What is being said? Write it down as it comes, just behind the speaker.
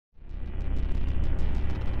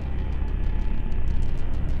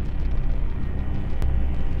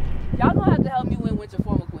Y'all gonna have to help me win Winter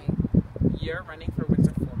Formal Queen. You're running for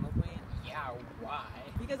Winter Formal Queen? Yeah, why?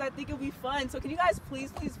 Because I think it'll be fun. So can you guys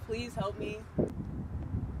please help me?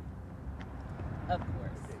 Of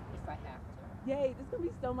course, if I have to. Yay, this is gonna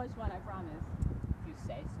be so much fun, I promise. If you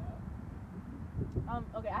say so.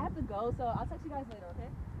 Okay, I have to go, so I'll text you guys later, okay?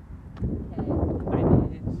 Okay. Bye,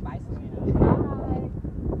 bitch. Bye, Celina.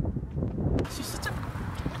 Bye. She's such a...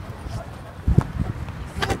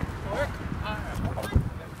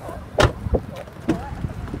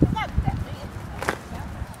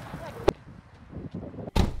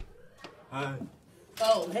 Hi.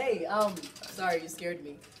 Oh, hey, sorry, you scared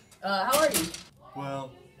me. How are you?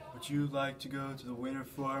 Well, would you like to go to the winter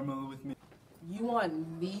formal with me? You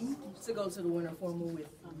want me to go to the Winter Formal with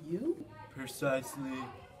you? Precisely.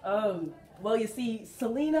 Well, you see,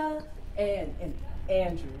 Celina and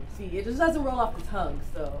Andrew. See, it just doesn't roll off the tongue,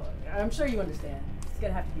 so I'm sure you understand. It's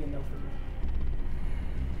gonna have to be a no for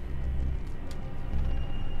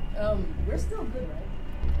me. We're still good, right?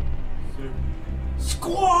 Sir.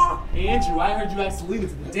 Squaw! Hey, Andrew, I heard you asked Celina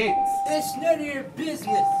to the dance. It's none of your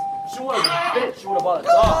business. She would have been a bitch. She would have bought a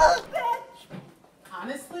dog.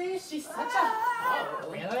 Honestly, she's such a... Oh,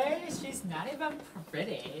 really? She's not even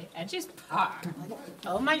pretty. And she's parked.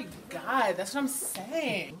 Oh my god, that's what I'm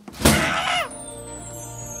saying.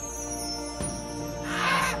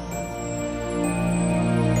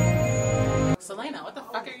 Celina, what the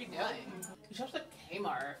fuck are you doing? You should have to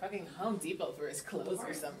Kmart or fucking Home Depot for his clothes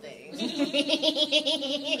or something.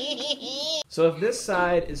 So if this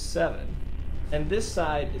side is 7, and this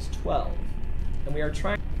side is 12, and we are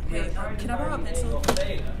trying... Hey, can I borrow a pencil?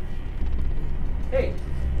 Hey,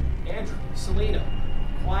 Andrew, Celina,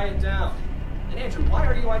 quiet down. And Andrew, why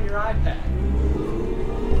are you on your iPad?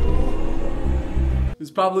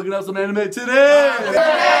 He's probably looking up some anime today.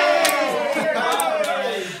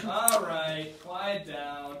 All right, quiet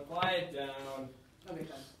down, quiet down. Okay,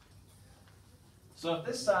 done. So if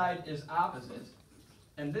this side is opposite,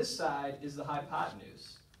 and this side is the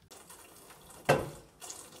hypotenuse.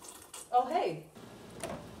 Oh, hey.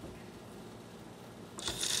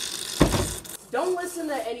 Don't listen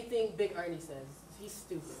to anything Big Ernie says. He's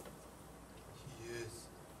stupid. He is.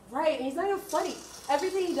 Right, and he's not even funny.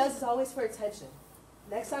 Everything he does is always for attention.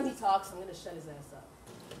 Next time he talks, I'm gonna shut his ass up.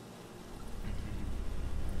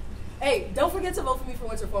 Hey, don't forget to vote for me for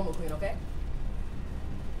Winter Formal Queen, okay?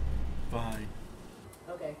 Fine.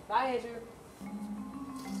 Okay, bye, Andrew.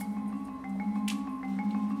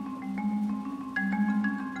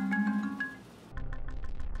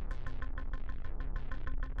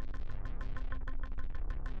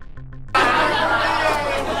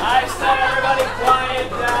 I said everybody quiet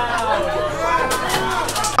down.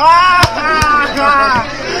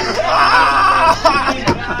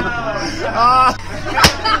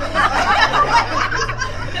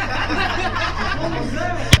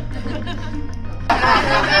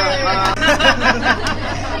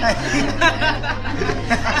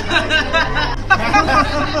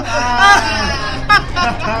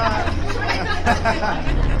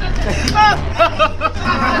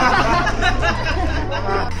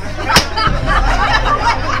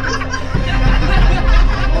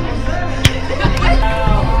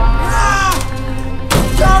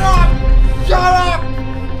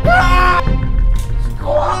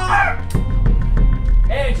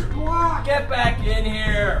 Andrew, get back in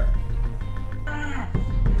here.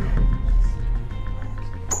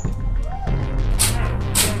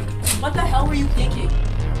 What the hell were you thinking?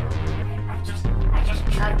 I just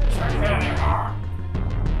can't take it anymore.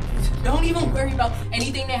 Don't even worry about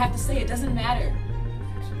anything they have to say. It doesn't matter.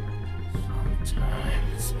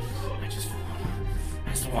 Sometimes I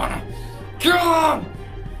just wanna kill him.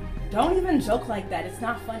 Don't even joke like that. It's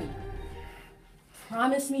not funny.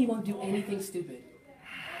 Promise me you won't do anything stupid.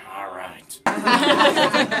 All right.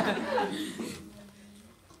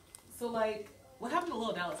 So, like, what happened to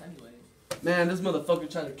Lil Dallas anyway? Man, this motherfucker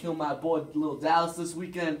tried to kill my boy, Lil Dallas, this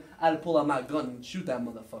weekend. I had to pull out my gun and shoot that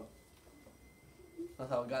motherfucker. That's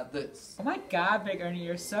how I got this. Oh my god, Big Ernie,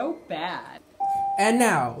 you're so bad. And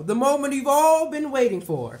now, the moment you've all been waiting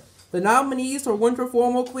for. The nominees for Winter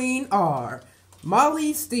Formal Queen are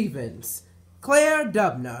Molly Stevens, Claire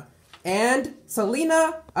Dubner, and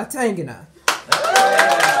Celina Atangana.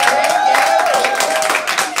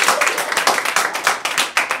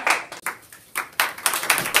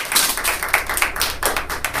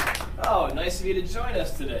 Oh, nice of you to join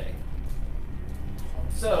us today.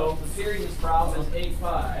 So, the period this problem is 8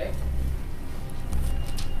 pi.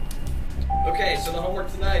 Okay, so the homework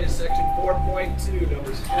tonight is section 4.2,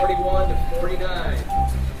 numbers 41 to 49.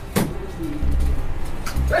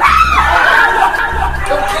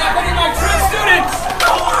 Don't grab any of my true students!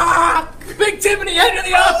 Tiffany, enter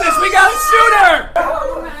the office! We gotta shoot her!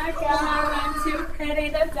 Oh my god, I'm too pretty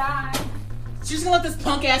to die. She's just gonna let this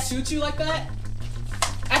punk ass shoot you like that?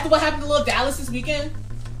 After what happened to little Dallas this weekend?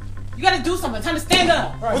 You gotta do something. Time to stand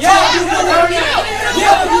up. Shut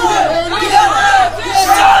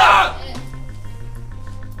up!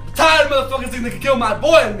 I'm tired of motherfuckers thinking they can kill my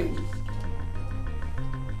boy and me.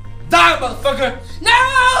 Die, motherfucker! No!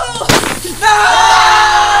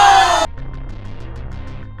 No!